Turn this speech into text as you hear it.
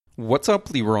What's up,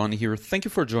 Leron here. Thank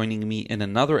you for joining me in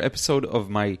another episode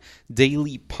of my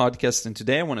daily podcast. And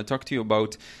today I want to talk to you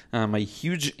about my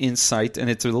huge insight. And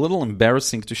it's a little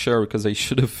embarrassing to share because I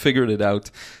should have figured it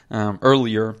out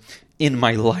earlier in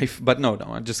my life. But no,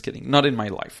 I'm just kidding. Not in my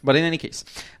life. But in any case,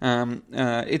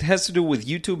 it has to do with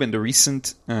YouTube and the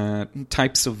recent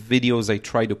types of videos I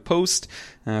try to post.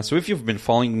 So if you've been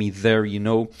following me there, you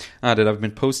know that I've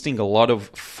been posting a lot of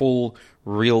full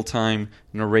real-time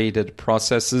narrated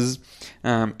processes,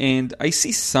 and I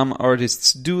see some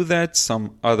artists do that,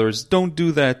 some others don't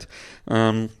do that,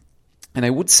 and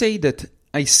I would say that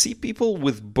I see people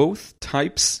with both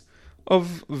types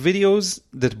of videos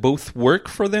that both work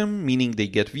for them, meaning they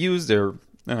get views, they're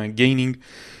gaining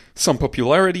some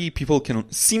popularity, people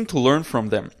can seem to learn from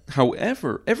them.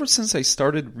 However, ever since I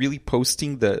started really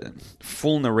posting the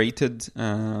full narrated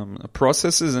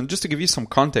processes, and just to give you some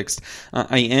context,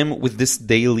 I am with this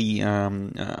daily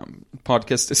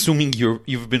podcast, assuming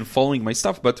you've been following my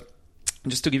stuff, but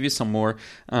just to give you some more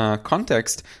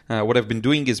context, what I've been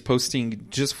doing is posting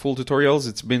just full tutorials.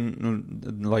 It's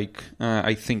been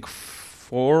I think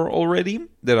 4 already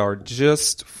that are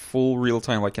just full real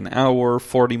time, like an hour,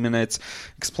 40 minutes,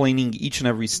 explaining each and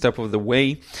every step of the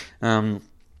way. And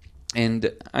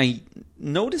I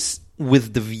notice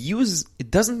with the views, it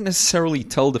doesn't necessarily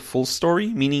tell the full story,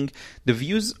 meaning the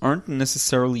views aren't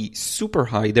necessarily super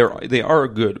high. They are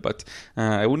good, but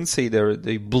I wouldn't say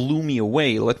they blew me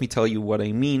away. Let me tell you what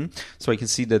I mean. So I can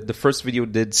see that the first video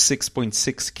did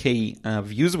 6.6k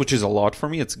views, which is a lot for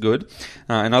me. It's good.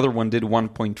 Another one did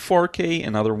 1.4k,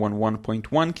 another one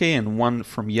 1.1k, and one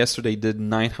from yesterday did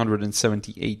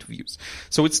 978 views.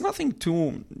 So it's nothing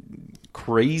too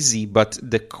crazy, but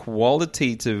the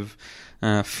qualitative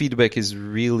feedback is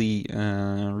really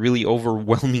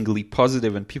overwhelmingly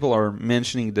positive, and people are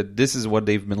mentioning that this is what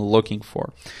they've been looking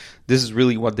for. This is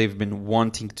really what they've been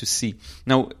wanting to see.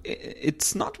 Now,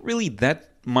 it's not really that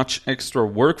much extra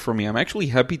work for me. I'm actually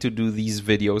happy to do these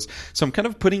videos. So I'm kind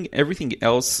of putting everything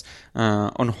else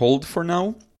on hold for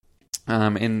now.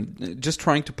 And just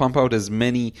trying to pump out as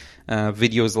many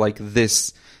videos like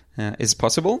this as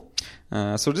possible.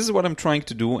 So this is what I'm trying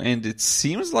to do, and it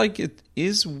seems like it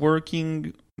is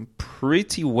working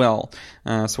pretty well.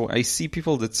 So I see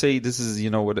people that say this is,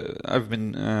 what I've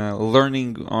been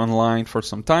learning online for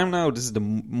some time now. This is the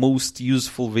most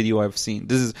useful video I've seen.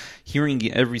 This is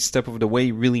hearing every step of the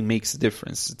way really makes a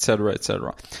difference, etc.,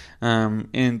 etc.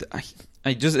 And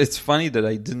I just, it's funny that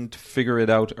I didn't figure it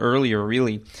out earlier,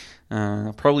 really.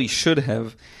 Probably should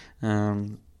have.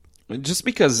 Just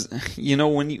because,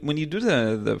 when you do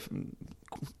the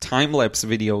time-lapse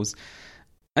videos,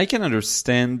 I can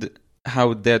understand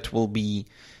how that will be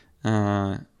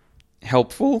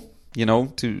helpful,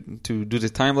 to do the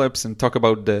time-lapse and talk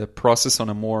about the process on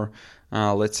a more,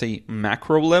 let's say,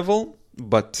 macro level.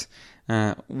 But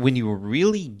when you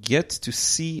really get to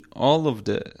see all of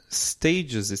the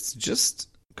stages, it's just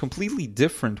completely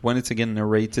different when it's, again,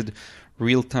 narrated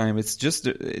real time.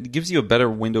 It gives you a better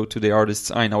window to the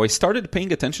artist's eye. Now, I started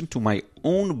paying attention to my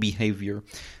own behavior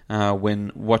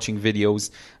when watching videos,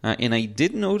 and I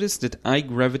did notice that I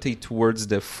gravitate towards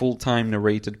the full-time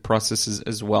narrated processes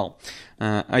as well.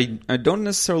 I don't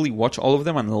necessarily watch all of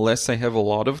them unless I have a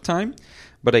lot of time,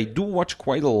 but I do watch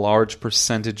quite a large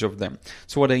percentage of them.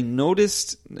 So what I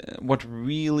noticed, what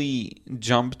really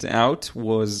jumped out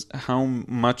was how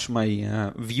much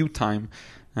my view time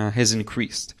has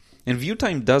increased. And view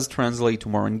time does translate to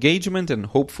more engagement and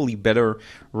hopefully better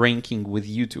ranking with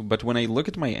YouTube. But when I look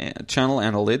at my channel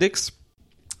analytics,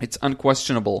 it's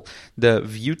unquestionable. The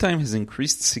view time has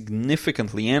increased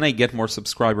significantly, and I get more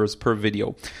subscribers per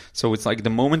video. So it's like the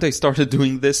moment I started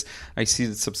doing this, I see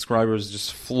the subscribers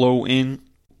just flow in.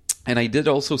 And I did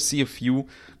also see a few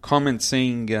comments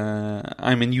saying,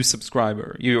 I'm a new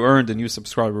subscriber. You earned a new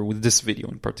subscriber with this video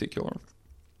in particular.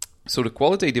 So the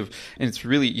qualitative, and it's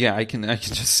really, I can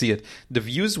just see it. The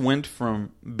views went from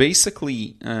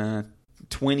basically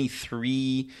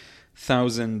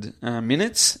 23,000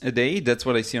 minutes a day. That's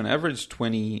what I see on average,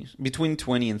 between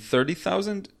 20 and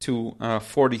 30,000 to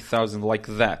 40,000, like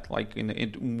that, like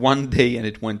in one day, and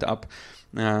it went up.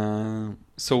 So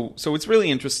it's really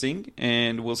interesting,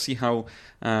 and we'll see how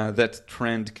that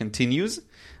trend continues.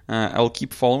 I'll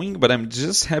keep following, but I'm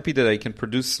just happy that I can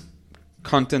produce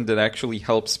content that actually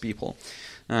helps people.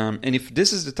 And if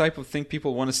this is the type of thing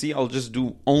people want to see, I'll just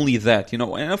do only that,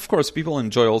 And of course, people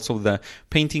enjoy also the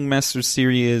Painting Masters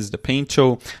series, the Paint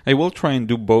Show. I will try and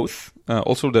do both,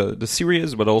 also the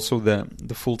series, but also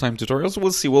the full-time tutorials.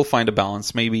 We'll see. We'll find a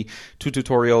balance. Maybe 2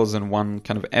 tutorials and 1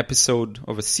 kind of episode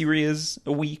of a series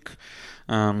a week.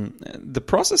 The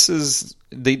processes,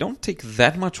 they don't take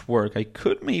that much work. I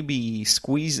could maybe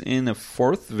squeeze in a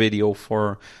fourth video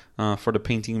for the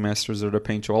Painting Masters or the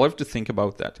Paint Show. I'll have to think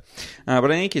about that. But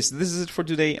in any case, this is it for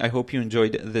today. I hope you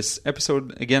enjoyed this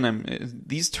episode. Again,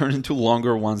 these turn into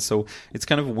longer ones, so it's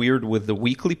kind of weird with the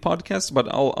weekly podcast, but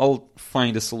I'll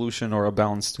find a solution or a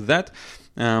balance to that.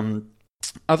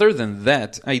 Other than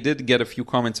that, I did get a few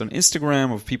comments on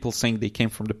Instagram of people saying they came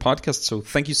from the podcast, so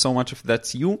thank you so much if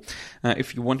that's you.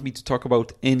 If you want me to talk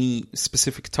about any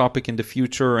specific topic in the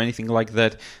future or anything like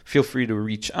that, feel free to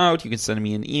reach out. You can send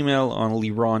me an email on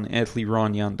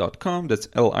liron@lironyan.com. That's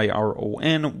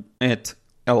LIRON at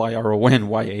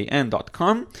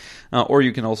LIRONYAN.com. Or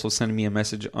you can also send me a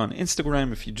message on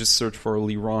Instagram. If you just search for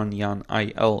Liron Yan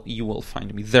IL, you will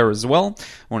find me there as well. I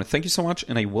want to thank you so much,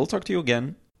 and I will talk to you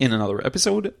again in another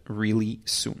episode really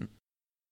soon.